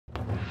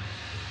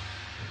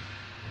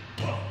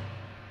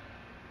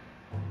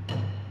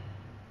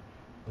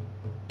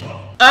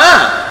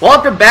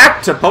Welcome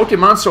back to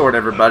Pokemon Sword,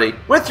 everybody,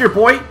 with your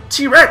boy,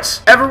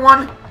 T-Rex.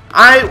 Everyone,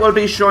 I will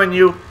be showing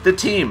you the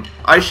team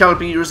I shall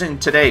be using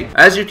today.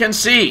 As you can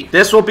see,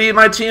 this will be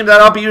my team that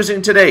I'll be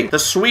using today. The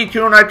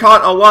Suicune I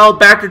caught a while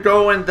back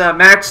ago in the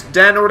Max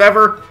Den or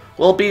whatever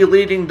will be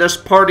leading this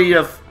party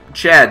of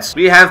Chads.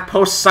 We have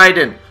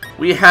Poseidon.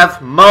 We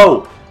have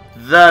Mo,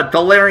 the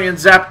Galarian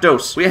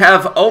Zapdos. We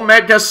have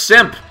Omega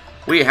Simp.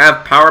 We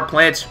have Power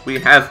Plant. We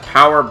have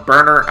Power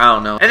Burner. I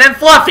don't know. And then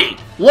Fluffy.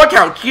 Look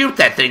how cute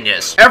that thing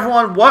is.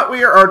 Everyone, what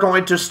we are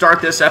going to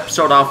start this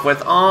episode off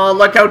with. Oh,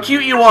 look how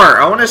cute you are.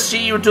 I want to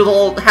see you do the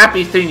little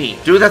happy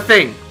thingy. Do the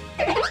thing.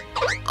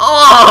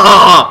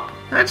 Oh,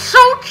 that's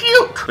so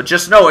cute. But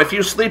just know, if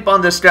you sleep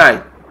on this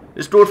guy,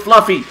 just do it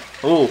Fluffy.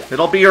 Oh,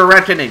 it'll be your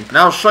reckoning. And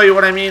I'll show you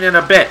what I mean in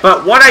a bit.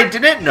 But what I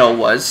didn't know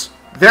was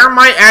there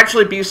might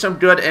actually be some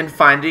good in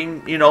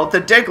finding, you know,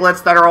 the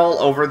Digletts that are all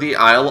over the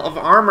Isle of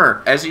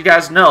Armor. As you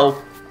guys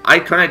know, I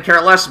couldn't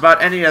care less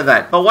about any of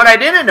that. But what I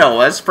didn't know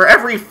was, for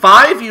every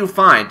 5 you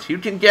find, you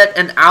can get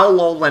an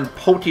Alolan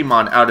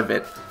Pokemon out of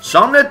it.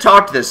 So I'm going to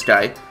talk to this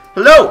guy.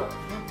 Hello!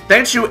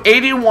 Thanks you,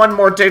 81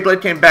 more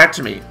Diglett came back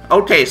to me.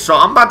 Okay, so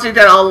I'm about to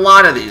get a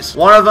lot of these.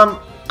 One of them,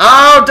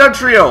 oh,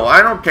 Dugtrio,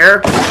 I don't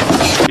care.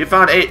 You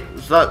found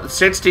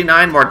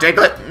 69 more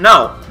Diglett?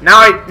 No, now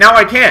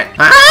I can't.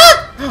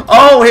 Huh?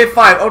 Oh, hit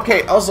 5.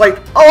 Okay, I was like,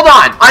 hold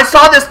on. I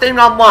saw this thing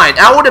online.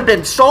 I would have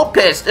been so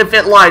pissed if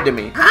it lied to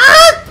me.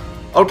 Huh?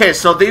 Okay,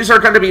 so these are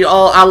going to be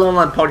all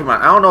Alolan Pokemon.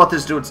 I don't know what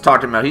this dude's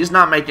talking about. He's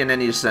not making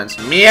any sense.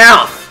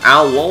 Meowth.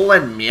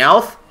 Alolan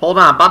Meowth? Hold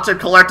on, I'm about to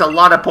collect a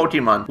lot of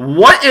Pokemon.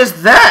 What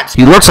is that?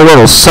 He looks a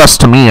little sus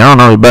to me. I don't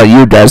know about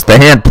you guys. The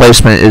hand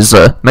placement is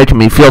making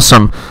me feel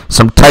some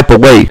type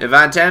of way. If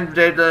I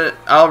attempted to,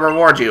 I'll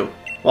reward you.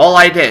 Well,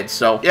 I did,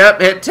 so. Yep,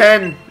 hit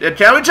 10.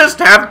 Can we just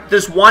have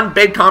this one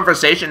big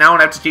conversation? I don't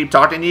have to keep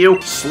talking to you.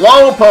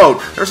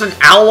 Slowpoke. There's an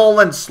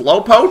Alolan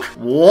Slowpoke?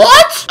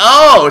 What?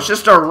 Oh, it's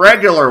just a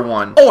regular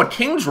one. Oh, a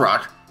King's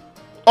Rock.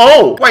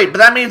 Oh, wait, but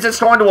that means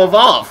it's going to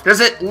evolve. Because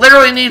it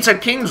literally needs a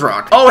King's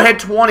Rock. Oh, hit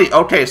 20.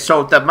 Okay,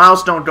 so the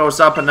milestone goes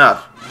up and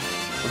up.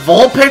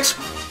 Vulpix?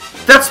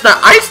 That's the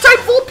Ice-type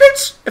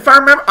Vulpix? If I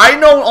remember. I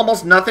know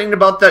almost nothing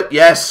about the.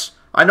 Yes,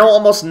 I know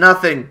almost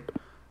nothing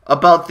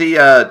about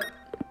the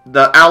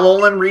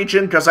Alolan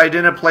region, because I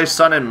didn't play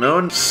Sun and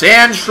Moon.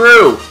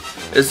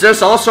 Sandshrew! Is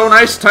this also an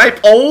ice type?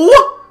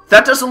 Oh!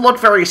 That doesn't look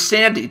very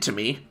sandy to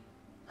me.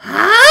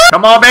 Huh?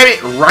 Come on, baby!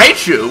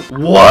 Raichu!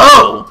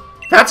 Whoa!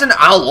 That's an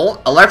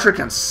Alolan, Electric,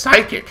 and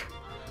Psychic.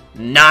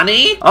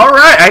 Nani?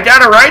 Alright, I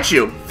got a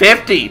Raichu.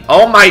 50.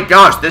 Oh my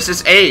gosh, this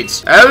is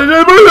AIDS.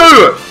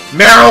 Marowak!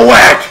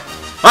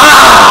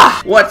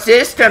 Ah! What's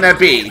this gonna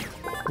be?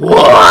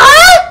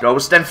 What?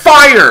 Ghost and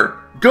Fire!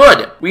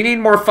 Good! We need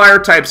more fire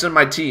types in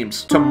my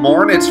teams. To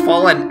mourn its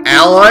fallen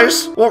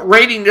allies? What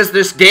rating is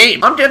this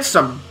game? I'm getting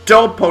some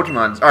dope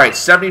Pokemons. Alright,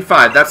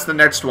 75. That's the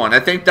next one. I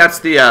think that's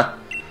the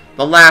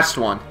last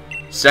one.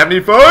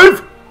 75?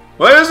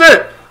 What is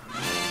it?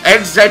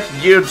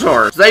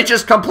 Executor. They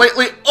just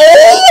completely.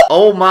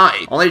 Oh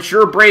my. Only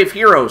true brave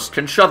heroes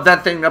can shove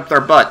that thing up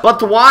their butt.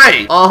 But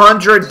why?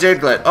 100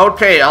 Diglett.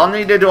 Okay, I'll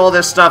need to do all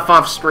this stuff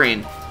off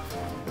screen.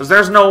 Because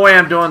there's no way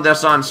I'm doing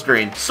this on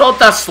screen. So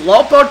the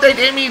Slowpoke they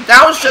gave me,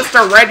 that was just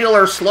a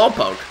regular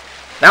Slowpoke.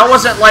 That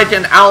wasn't like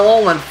an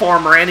Alolan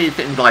form or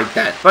anything like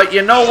that. But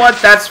you know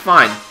what? That's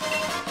fine.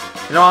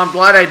 You know, I'm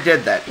glad I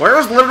did that.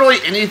 Where's literally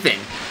anything?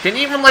 Can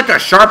even like a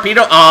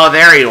Sharpedo? Oh,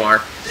 there you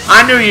are.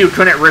 I knew you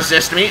couldn't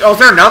resist me. Oh, is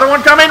there another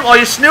one coming? Well,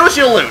 you snooze,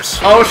 you lose.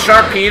 Oh,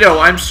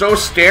 Sharpedo, I'm so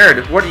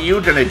scared. What are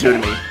you gonna do to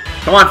me?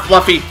 Come on,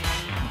 Fluffy.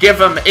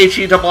 Give him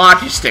HE double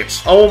hockey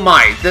sticks. Oh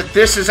my,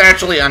 this is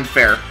actually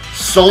unfair.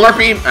 Solar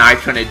Beam? I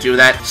couldn't do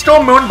that. Still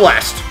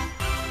Moonblast.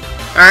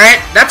 Alright,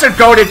 that's a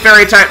goated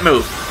fairy type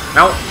move.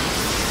 No.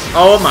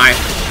 Oh my.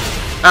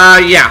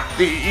 Yeah.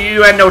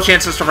 You had no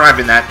chance of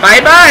surviving that.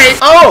 Bye-bye!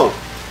 Oh!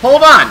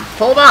 Hold on.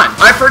 Hold on.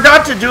 I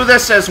forgot to do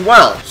this as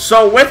well.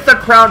 So with the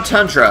Crown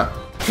Tundra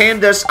came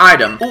this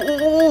item.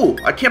 Ooh,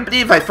 I can't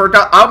believe I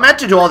forgot. I meant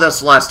to do all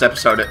this last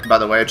episode, by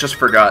the way. I just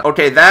forgot.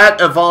 Okay,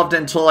 that evolved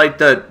into like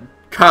the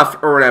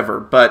Cuff or whatever,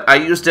 but I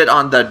used it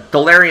on the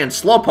Galarian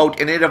Slowpoke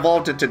and it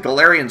evolved into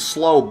Galarian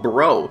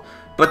Slowbro.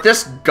 But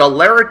this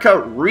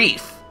Galarica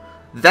Wreath,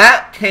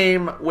 that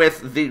came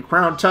with the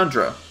Crown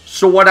Tundra.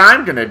 So what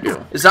I'm gonna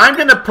do is I'm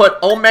gonna put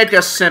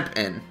Omega Simp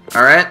in,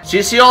 alright? So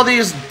you see all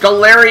these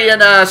Galarian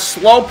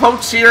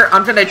Slowpokes here?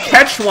 I'm gonna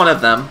catch one of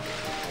them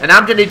and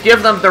I'm gonna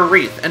give them the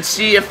Wreath and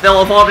see if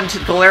they'll evolve into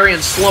Galarian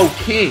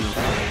Slowking.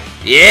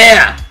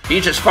 Yeah,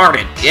 he just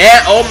farted.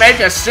 Yeah,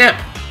 Omega Simp.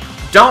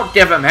 Don't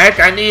give him heck,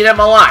 I need him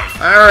alive.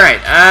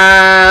 Alright,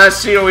 let's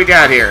see what we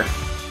got here.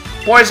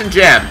 Poison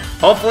Gem.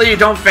 Hopefully you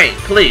don't faint,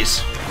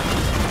 please.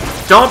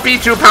 Don't be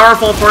too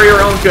powerful for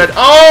your own good.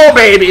 Oh,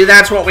 baby,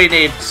 that's what we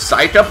need.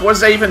 Psych Up, what does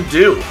that even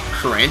do?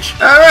 Cringe.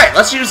 Alright,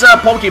 let's use a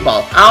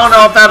Pokeball. I don't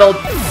know if that'll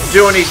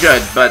do any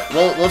good, but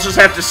we'll just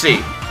have to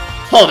see.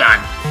 Hold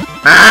on.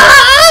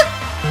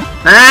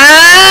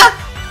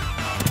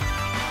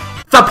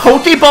 The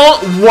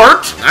Pokeball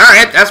worked?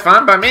 Alright, that's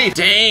fine by me.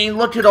 Dang,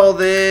 look at all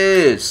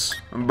this.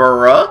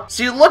 Bruh.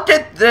 See, look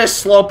at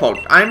this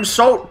Slowpoke. I'm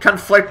so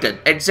conflicted.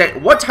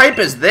 What type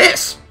is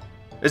this?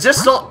 Is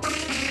this still...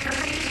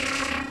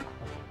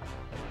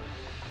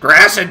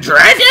 Grass and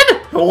Dragon?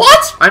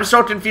 What? I'm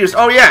so confused.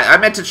 Oh yeah, I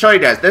meant to show you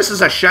guys. This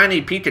is a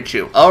shiny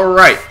Pikachu.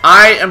 Alright,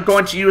 I am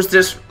going to use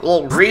this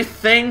little wreath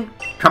thing.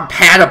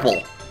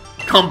 Compatible.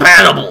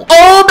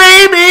 Oh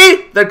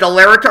baby! The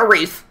Galarica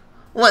wreath.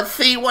 Let's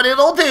see what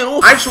it'll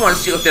do. I just want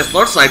to see what this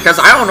looks like, because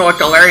I don't know what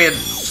Galarian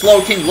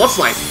Slowking looks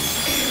like.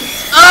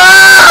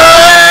 Oh!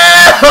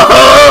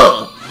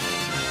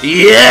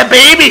 Yeah,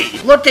 baby!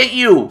 Look at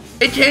you.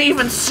 It can't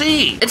even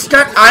see. It's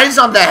got eyes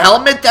on the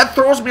helmet. That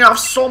throws me off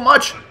so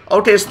much.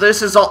 Okay, so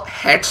this is all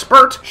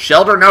Hexpert.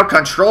 Shelter now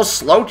controls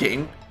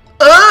Slowking.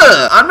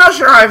 I'm not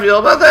sure how I feel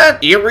about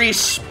that. Eerie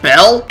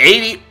Spell?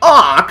 80.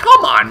 Aw,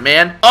 come on,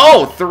 man.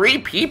 Oh, 3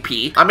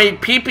 PP. I mean,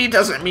 PP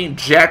doesn't mean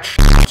jack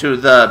to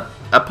the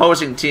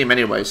opposing team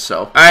anyway,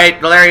 so.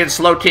 Alright, Galarian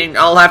Slowking,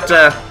 I'll have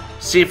to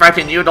see if I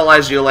can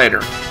utilize you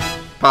later.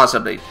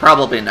 Possibly.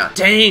 Probably not.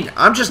 Dang,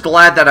 I'm just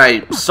glad that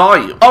I saw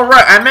you. Oh,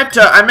 right, I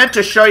meant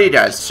to show you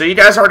guys. So you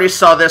guys already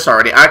saw this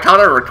already. I caught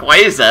a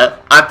Rayquaza.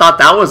 I thought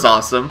that was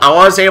awesome. I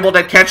was able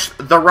to catch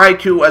the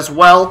Raikou as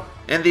well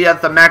in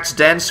the Max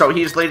Den, so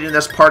he's leading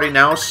this party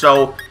now.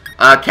 So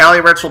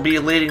Calyrex will be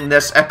leading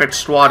this epic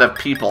squad of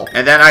people.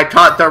 And then I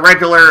caught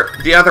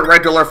the other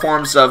regular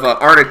forms of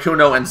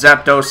Articuno and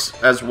Zapdos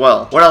as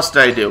well. What else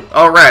did I do?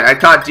 Oh, right, I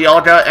caught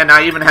Dialga, and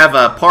I even have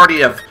a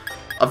party of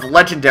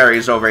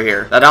legendaries over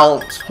here that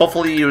I'll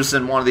hopefully use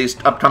in one of these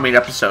upcoming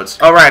episodes.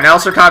 Alright, I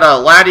also caught a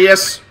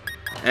Latias,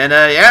 and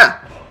yeah,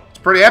 it's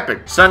pretty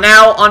epic. So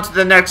now, on to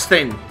the next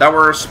thing that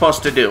we're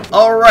supposed to do.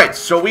 Alright,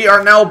 so we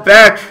are now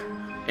back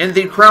in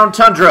the Crown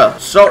Tundra.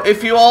 So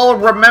if you all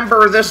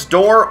remember this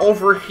door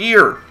over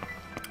here,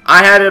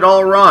 I had it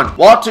all wrong.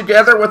 Walk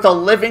together with a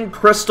living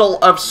crystal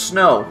of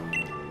snow.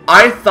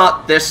 I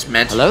thought this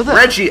meant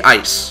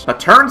Regice, but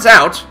turns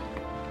out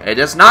it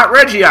is not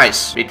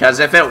Regice, because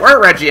if it were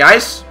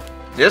Regice,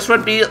 this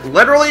would be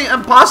literally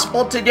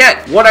impossible to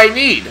get. What I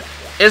need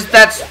is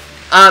that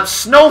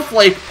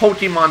snowflake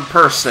Pokemon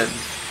person.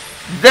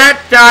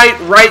 That guy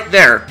right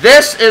there.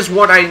 This is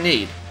what I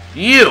need.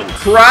 You,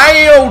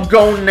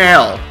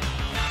 Cryogonal.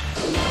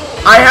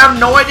 I have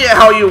no idea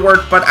how you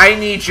work, but I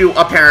need you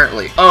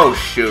apparently. Oh,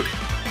 shoot.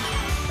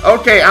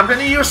 Okay, I'm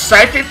gonna use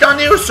Psychic on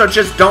you, so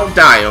just don't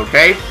die,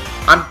 okay?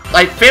 I'm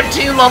like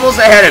 15 levels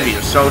ahead of you,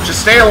 so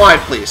just stay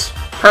alive, please.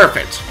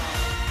 Perfect.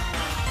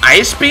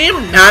 Ice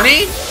Beam?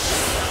 Nani?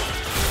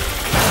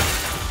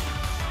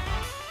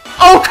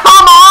 Oh,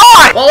 come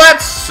on! Well,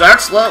 that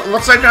sucks.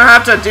 Looks like I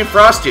have to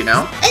defrost you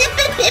now.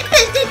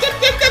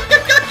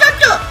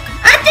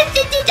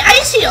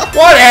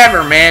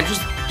 Whatever, man.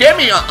 Just get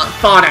me a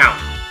thought out.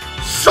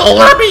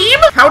 Solar Beam?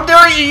 How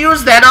dare you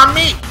use that on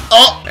me?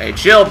 Oh, hey,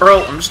 chill,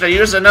 bro. I'm just gonna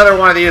use another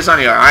one of these on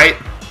you, alright?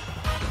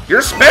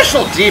 Your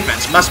special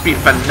defense must be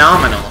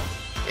phenomenal.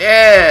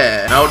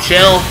 Yeah. No,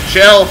 chill.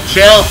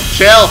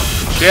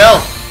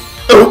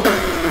 Oop.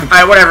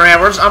 Alright, whatever, man.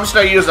 I'm just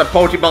gonna use a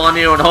Pokeball on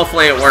you and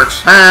hopefully it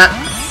works.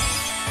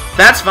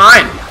 That's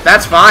fine.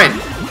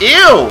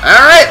 Ew.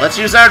 Alright, let's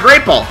use our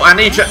Great Ball. I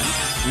need you.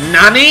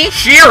 Nani?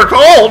 Sheer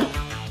cold?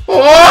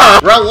 Oh,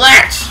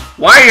 relax.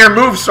 Why are your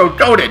moves so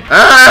goated?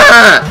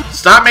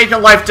 Stop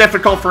making life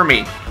difficult for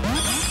me.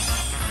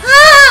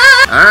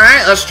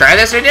 Alright, let's try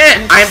this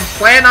again. I'm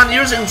planning on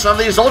using some of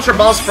these Ultra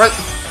Balls for...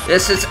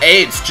 This is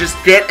AIDS. Just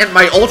get in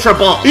my Ultra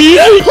Ball.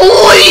 Please!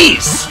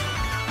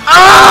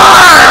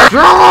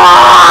 Come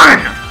on!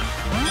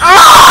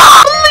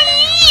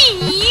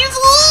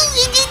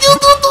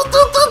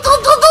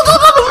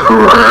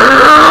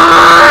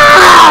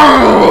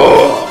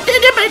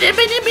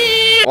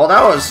 Please! Well,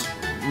 that was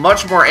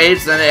much more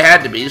AIDS than it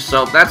had to be,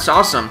 so that's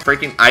awesome.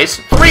 Freaking ice.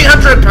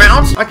 300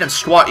 pounds? I can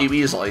squat you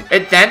easily.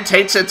 It then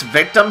takes its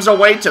victims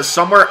away to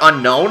somewhere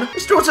unknown?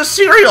 This dude's a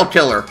serial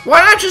killer.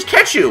 Why not just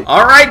catch you?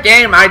 Alright,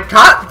 game, I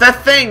caught the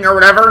thing or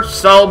whatever,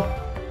 so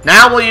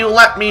now will you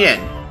let me in?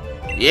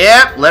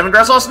 Yep, living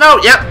crystal snow.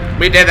 Yep,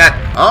 we did that.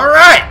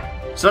 Alright.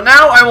 So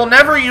now I will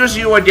never use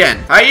you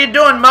again. How you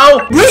doing,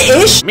 Mo?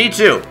 Wish. Me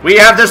too. We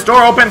have this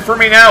door open for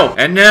me now.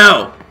 And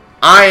now,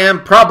 I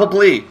am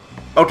probably...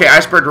 Okay,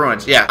 Iceberg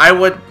Ruins. Yeah, I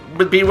would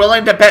be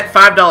willing to bet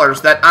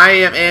 $5 that I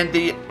am in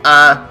the,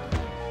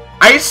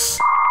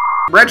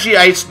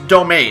 Regice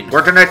domain.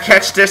 We're gonna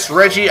catch this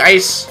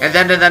Regice, and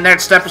then in the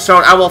next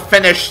episode, I will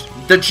finish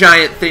the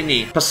giant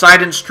thingy.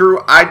 Poseidon's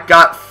crew, I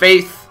got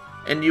faith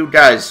in you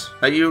guys.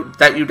 That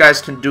you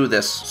guys can do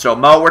this. So,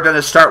 Mo, we're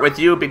gonna start with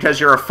you because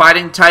you're a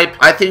fighting type.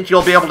 I think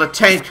you'll be able to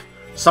tank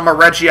some of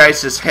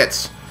Regice's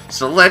hits.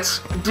 So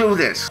let's do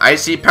this.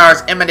 Icy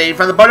powers emanating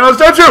from the Pokémon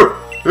statue!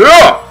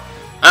 Yeah!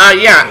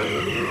 Yeah.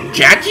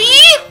 Jackie?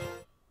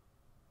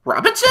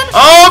 Robinson?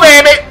 Oh,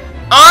 baby!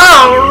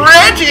 Oh,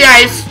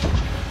 Regice!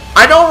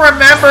 I don't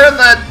remember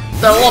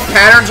the little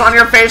patterns on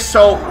your face,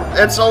 so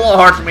it's a little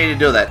hard for me to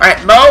do that.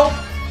 Alright, Mo?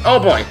 Oh,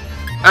 boy.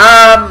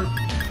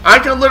 I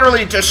can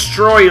literally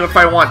destroy you if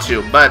I want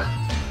to, but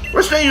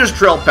We're just gonna use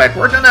Drill Peck.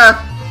 We're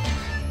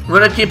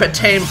gonna keep it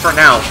tame for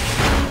now.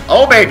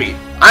 Oh, baby.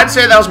 I'd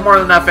say that was more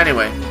than enough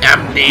anyway.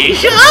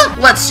 Amnesia?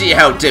 Let's see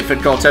how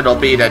difficult it'll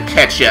be to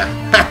catch ya.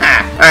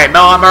 Alright,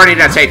 Mo, I'm already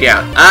gonna take you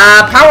out.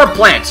 Power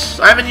plants.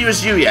 I haven't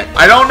used you yet.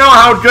 I don't know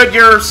how good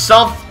your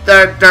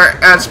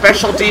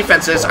special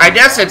defense is. I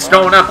guess it's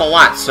going up a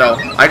lot, so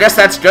I guess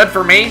that's good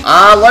for me.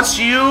 Let's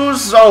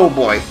use... Oh,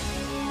 boy.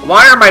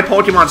 Why are my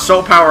Pokemon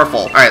so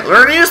powerful? Alright,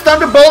 we're gonna use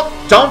Thunderbolt.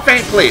 Don't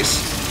faint, please.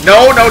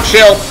 No,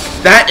 chill.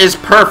 That is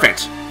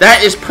perfect.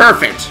 That is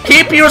perfect.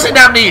 Keep using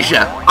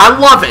Amnesia. I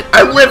love it.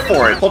 I live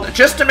for it. Hold it,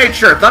 just to make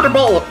sure.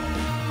 Thunderbolt.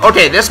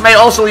 Okay, this may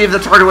also leave the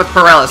target with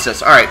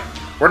paralysis. Alright,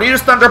 we're gonna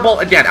use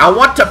Thunderbolt again. I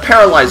want to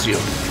paralyze you,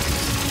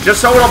 just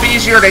so it'll be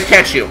easier to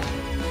catch you.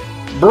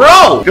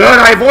 Bro! Good,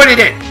 I avoided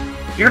it.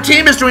 Your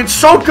team is doing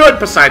so good,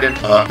 Poseidon.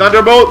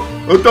 Thunderbolt.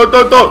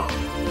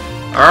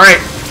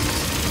 Alright.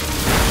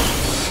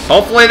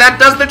 Hopefully that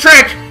does the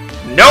trick.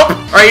 Nope.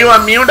 Are you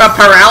immune to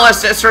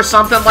paralysis or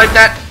something like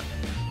that?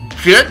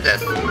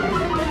 Goodness.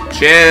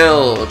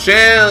 Chill.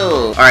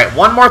 Alright,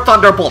 one more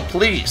Thunderbolt,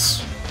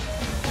 please.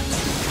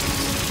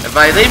 If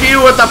I leave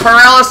you with a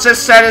paralysis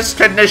status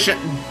condition...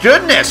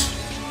 Goodness!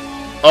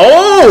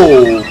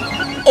 Oh!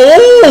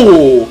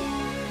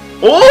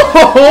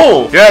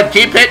 Good,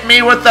 keep hitting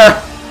me with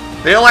the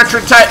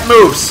electric type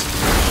moves.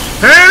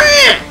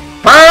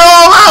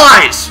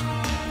 Paralyze!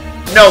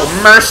 No,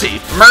 mercy,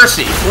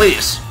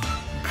 please.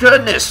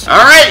 Goodness.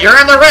 Alright, you're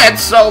in the red,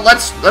 so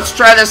let's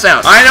try this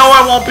out. I know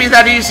it won't be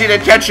that easy to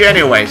catch you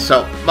anyway,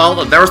 so,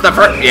 well, there was the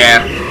first...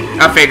 Yeah,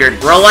 I figured.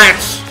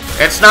 Relax.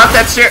 It's not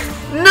that serious.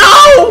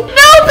 No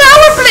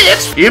power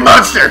plants! You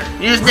monster!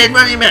 Use Dead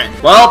Money Man.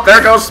 Well,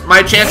 there goes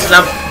my chances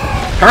of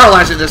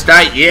paralyzing this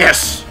guy.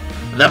 Yes.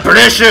 The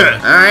pressure.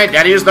 Alright,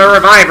 gotta use the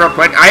revive real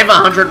quick. I have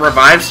 100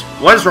 revives.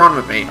 What is wrong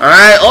with me?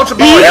 Alright, Ultra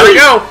Ball, here we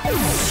go.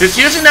 Just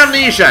using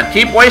Amnesia.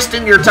 Keep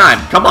wasting your time.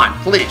 Come on,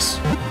 please.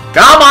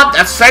 Come on,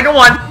 that's the second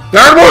one.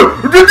 Third one.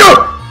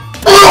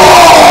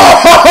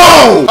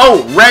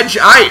 Oh, Reg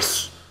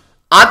Ice.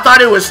 I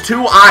thought it was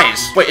 2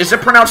 eyes. Wait, is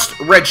it pronounced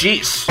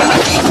Regis?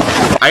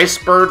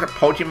 Iceberg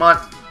Pokemon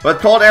with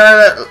cold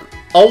air.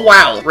 Oh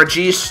wow,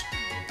 Regis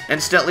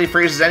instantly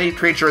freezes any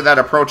creature that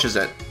approaches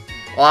it.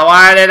 Well,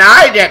 why did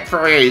I get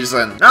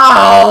frozen?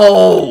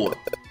 No!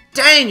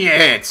 Dang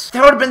it!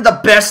 That would have been the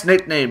best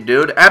nickname,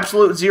 dude.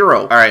 Absolute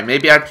zero. Alright,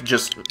 maybe I could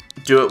just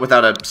do it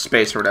without a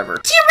space or whatever.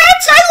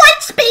 T-Rex, I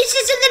like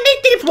spaces in the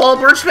nickname. Well,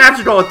 we're just gonna have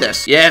to go with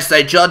this. Yes,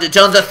 I jotted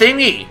down the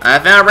thingy. I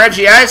found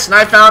Reggie Ice and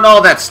I found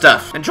all that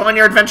stuff. Enjoying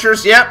your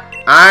adventures? Yep.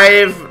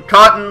 I've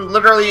caught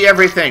literally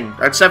everything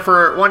except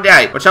for one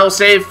guy, which I'll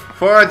save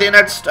for the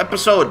next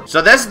episode.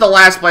 So this is the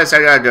last place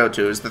I gotta go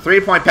to, is the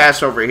 3-point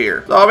pass over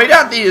here. So we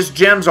got these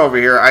gems over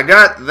here. I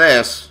got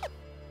this.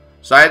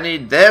 So I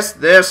need this,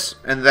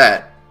 and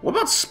that. What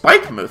about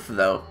Spikemuth,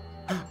 though?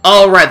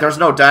 Oh, right, there's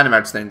no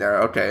Dynamax thing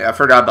there. Okay, I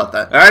forgot about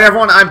that. Alright,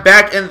 everyone, I'm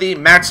back in the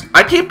Max...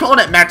 I keep calling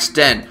it Max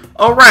Den.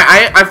 Oh,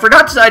 right, I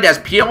forgot to say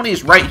that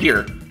Peony's right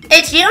here.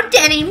 It's you,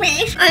 Daddy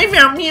Max. I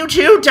found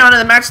Mewtwo down in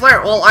the Max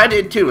Lair. Well, I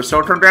did too,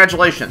 so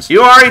congratulations.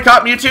 You already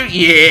caught Mewtwo?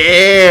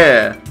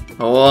 Yeah.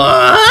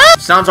 What?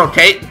 Sounds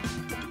okay.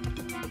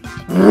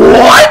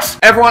 What?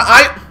 Everyone,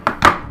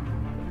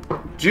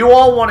 do you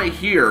all want to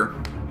hear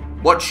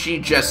what she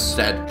just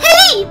said?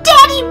 Hey,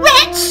 Daddy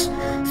Rex!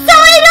 So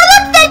I know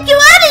that you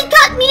already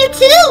got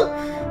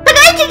Mewtwo, but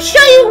I can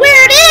show you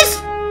where it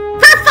is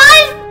for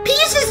 5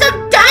 pieces of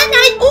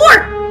Dynamite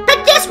ore.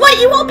 But guess what?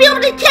 You won't be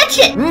able to catch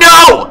it.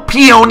 No,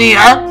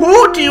 Peonia.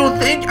 Who do you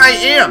think I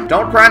am?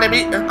 Don't cry to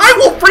me. I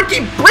will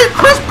freaking break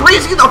Chris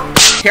Breezy the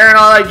carrying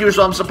on like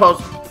usual. I'm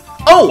supposed.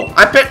 Oh,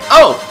 I picked.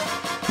 Oh.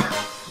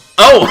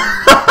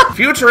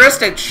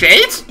 Futuristic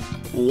shades?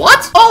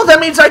 What? Oh, that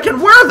means I can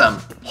wear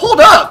them. Hold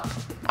up.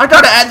 I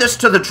gotta add this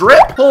to the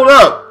drip. Hold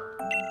up.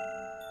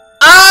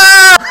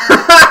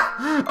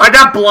 Ah! I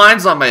got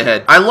blinds on my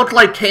head. I look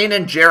like Kain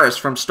and Jarrus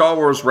from Star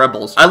Wars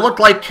Rebels. I look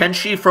like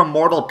Kenshi from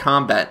Mortal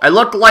Kombat. I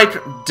look like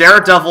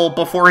Daredevil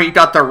before he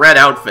got the red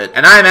outfit.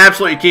 And I'm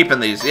absolutely keeping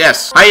these,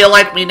 yes. How you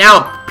like me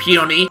now,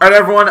 Peony? Alright,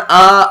 everyone,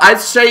 I'd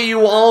say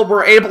you all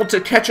were able to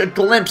catch a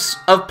glimpse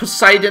of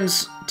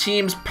Poseidon's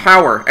team's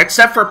power.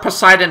 Except for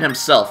Poseidon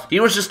himself. He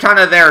was just kind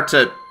of there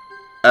to,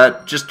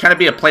 just kind of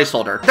be a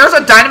placeholder. There's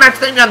a Dynamax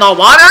thing in the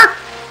water?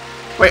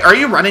 Wait, are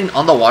you running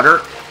on the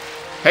water?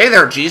 Hey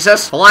there,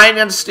 Jesus. Flying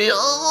and steel.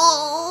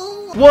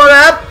 What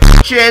up,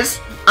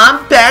 bitches?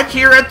 I'm back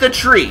here at the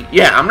tree.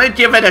 Yeah, I'm gonna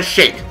give it a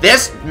shake.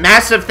 This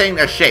massive thing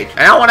to shake.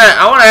 And I wanna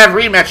have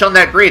rematch on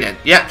that Greedent.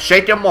 Yeah,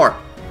 shake it more.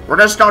 We're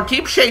just gonna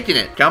keep shaking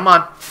it. Come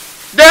on.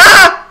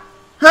 Ah!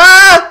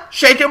 Ah!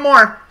 Shake it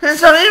more.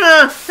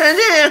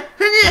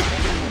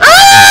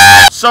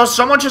 Ah! So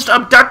someone just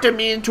abducted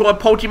me into a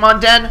Pokemon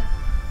den.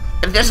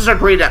 And this is a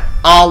Greedent.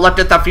 Oh, look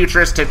at the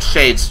futuristic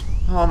shades.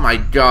 Oh my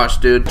gosh,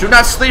 dude. Do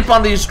not sleep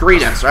on these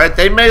Greedents, right?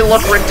 They may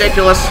look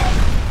ridiculous,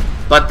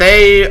 but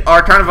they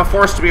are kind of a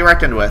force to be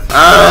reckoned with.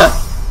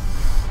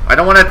 I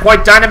don't want to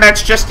quite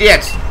Dynamax just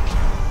yet.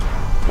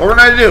 what we're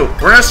gonna do,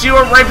 we're gonna see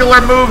what regular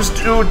moves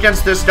do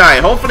against this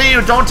guy. Hopefully you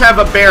don't have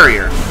a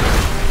barrier.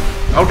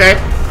 Okay,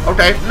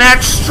 okay.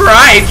 Max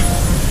Strike!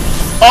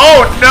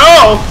 Oh,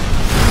 no!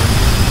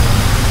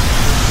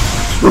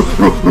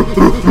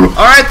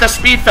 Alright, the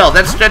speed fell.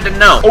 That's good to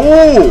know.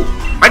 Ooh!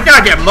 I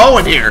gotta get Mo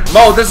in here.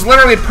 Mo, this is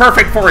literally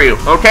perfect for you,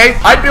 okay?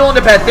 I'd be willing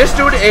to bet this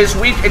dude is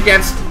weak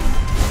against...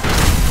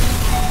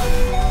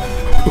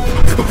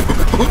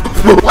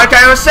 Like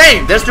I was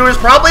saying, this dude is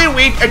probably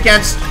weak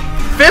against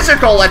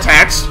physical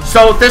attacks,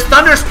 so this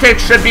Thunder Kick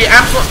should be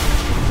absolute...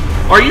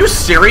 Are you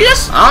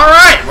serious?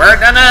 Alright, we're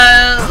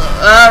gonna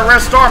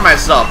restore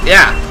myself.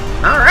 Yeah.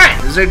 Alright.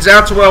 This is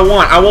exactly what I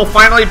want. I will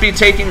finally be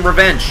taking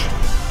revenge.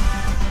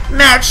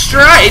 Max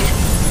Strike!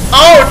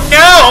 Oh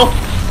no!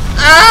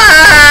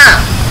 Ah!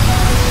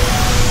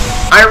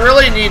 I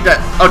really need to...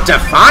 Oh,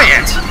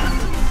 Defiant?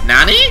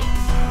 Nani?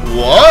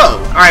 Whoa!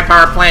 Alright,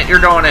 Power Plant,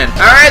 you're going in.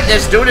 Alright,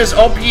 this dude is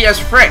OP as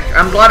frick.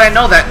 I'm glad I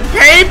know that.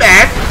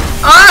 Payback!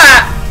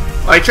 Ah!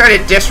 Oh, you tried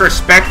to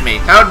disrespect me.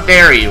 How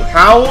dare you?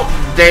 How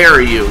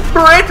dare you?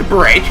 Break!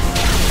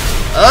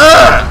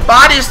 Ugh!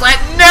 Body Slam!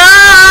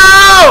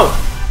 No!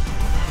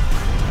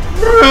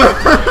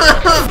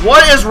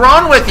 What is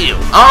wrong with you?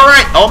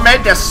 Alright,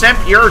 Omega Simp,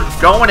 you're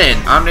going in.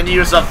 I'm gonna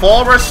use a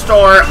full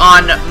restore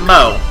on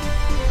Mo.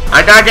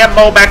 I gotta get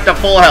Mo back to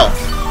full health.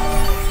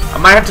 I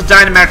might have to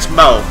Dynamax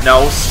Mo.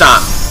 No,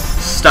 stop.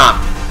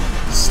 Stop.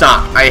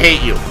 Stop. I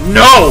hate you.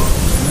 No!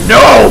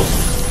 No!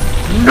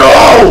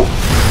 No!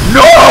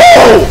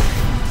 No!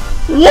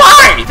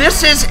 Why?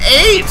 This is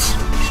 8!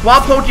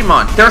 Swap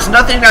Pokemon. There's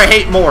nothing I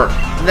hate more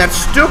than that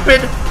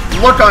stupid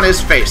look on his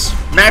face.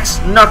 Max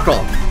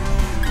Knuckle.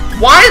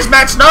 Why is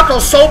Max Knuckle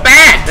so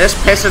bad? This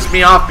pisses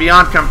me off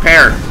beyond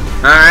compare.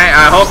 Alright,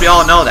 I hope you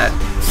all know that.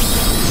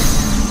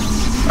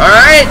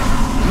 Alright,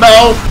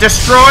 Mo,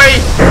 destroy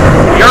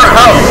your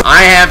hoe.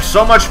 I have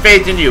so much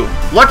faith in you.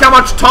 Look how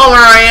much taller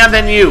I am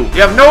than you.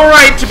 You have no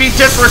right to be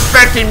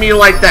disrespecting me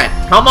like that.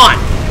 Come on.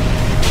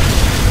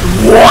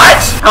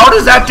 What? How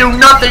does that do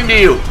nothing to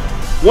you?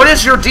 What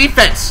is your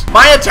defense?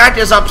 My attack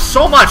is up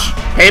so much.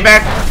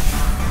 Payback.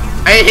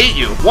 I hate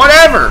you.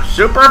 Whatever.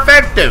 Super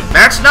effective.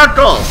 Max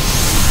Knuckle.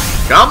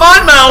 Come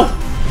on, Mo.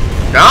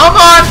 Come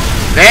on.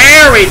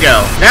 There we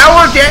go. Now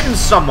we're getting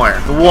somewhere.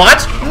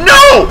 What?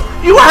 No!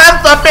 You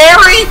have the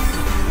berry?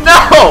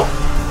 No!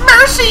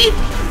 Mercy!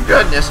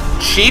 Goodness.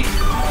 Cheap.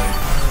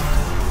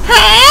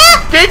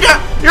 Huh?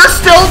 You're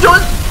still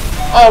doing...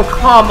 Oh,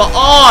 come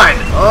on.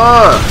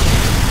 Ugh.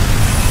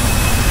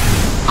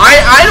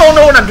 I don't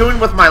know what I'm doing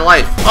with my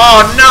life.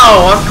 Oh,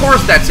 no. Of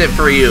course that's it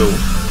for you.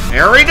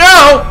 Here we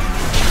go.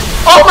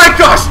 Oh my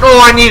gosh!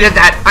 Oh, I needed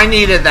that. I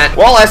needed that.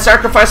 Well, I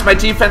sacrificed my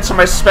defense and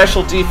my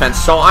special defense,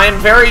 so I am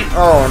very...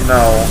 Oh,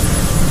 no.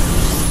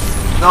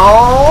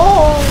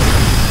 No!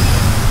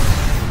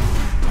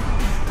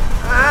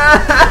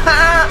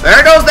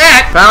 There goes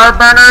that! Power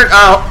Burner.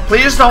 Oh,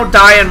 please don't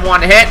die in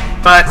one hit,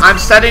 but I'm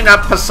setting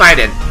up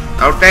Poseidon.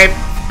 Okay?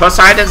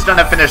 Poseidon's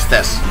gonna finish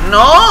this.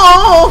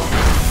 No!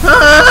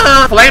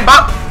 Flame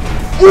Bomb.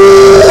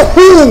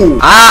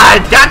 Ooh! Ah,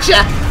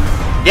 gotcha!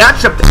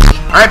 Gotcha.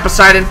 Alright,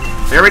 Poseidon.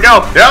 Here we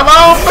go. Come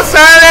on,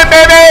 Poseidon,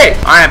 baby!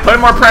 Alright, put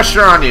more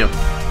pressure on you.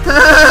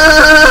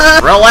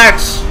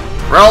 Relax.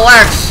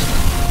 Relax.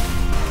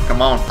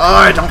 Come on. Oh,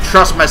 I don't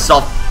trust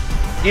myself.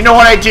 You know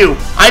what I do?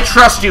 I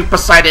trust you,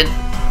 Poseidon.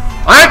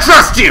 I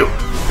trust you!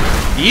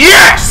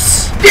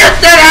 Yes!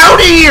 Get that out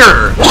of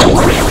here!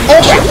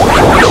 Oh,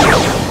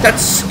 that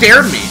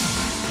scared me.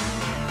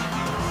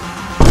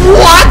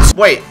 What?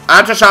 Wait,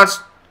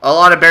 aftershocks. A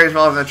lot of berries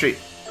fell off the tree.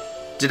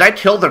 Did I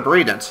kill the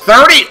GREEDENT?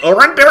 30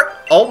 orange berry?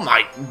 Oh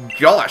my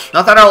gosh.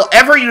 Not that I'll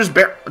ever use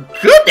bear.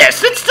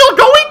 Goodness, it's still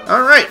going?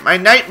 Alright, my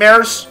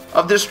nightmares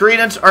of this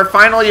GREEDENT are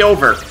finally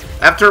over.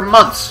 After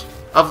months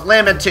of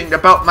lamenting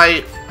about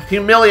my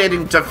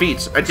humiliating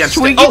defeats against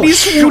it. Oh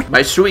shoot!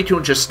 My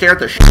Suicune just scared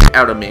the shit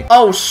out of me.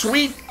 Oh,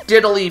 sweet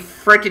diddly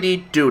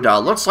frickety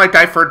doodah. Looks like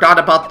I forgot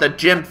about the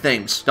gym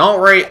things. Don't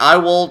worry, I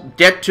will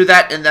get to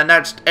that in the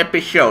next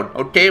episode.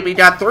 Okay, we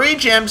got 3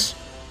 gyms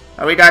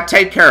that we gotta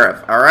take care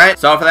of, alright?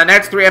 So for the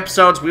next 3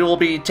 episodes, we will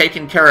be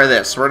taking care of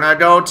this. We're gonna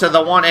go to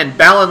the one in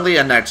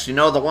Balanlia next, you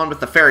know, the one with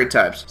the fairy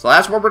types. So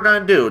that's what we're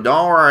gonna do.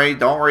 Don't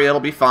worry, it'll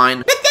be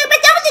fine.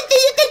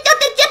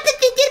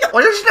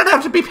 Well, you're just gonna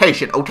have to be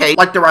patient, okay?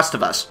 Like the rest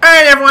of us.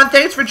 Alright, everyone,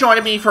 thanks for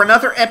joining me for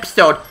another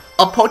episode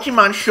of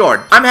Pokemon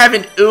Sword. I'm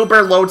having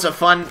uber loads of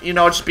fun, you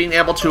know, just being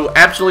able to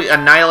absolutely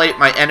annihilate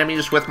my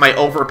enemies with my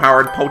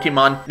overpowered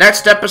Pokemon.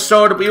 Next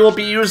episode, we will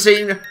be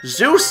using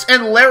Zeus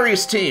and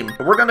Larry's team.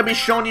 We're gonna be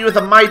showing you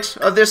the might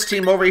of this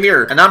team over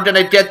here. And I'm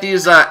gonna get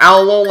these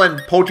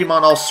Alolan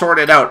Pokemon all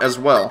sorted out as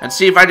well. And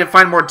see if I can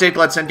find more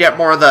Diglets and get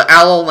more of the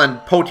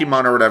Alolan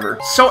Pokemon or whatever.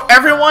 So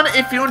everyone,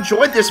 if you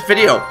enjoyed this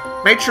video,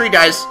 make sure you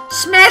guys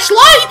smash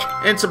like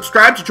and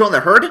subscribe to join the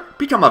herd.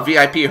 Become a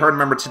VIP herd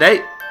member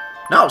today.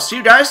 Now, see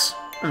you guys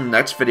in the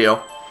next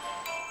video.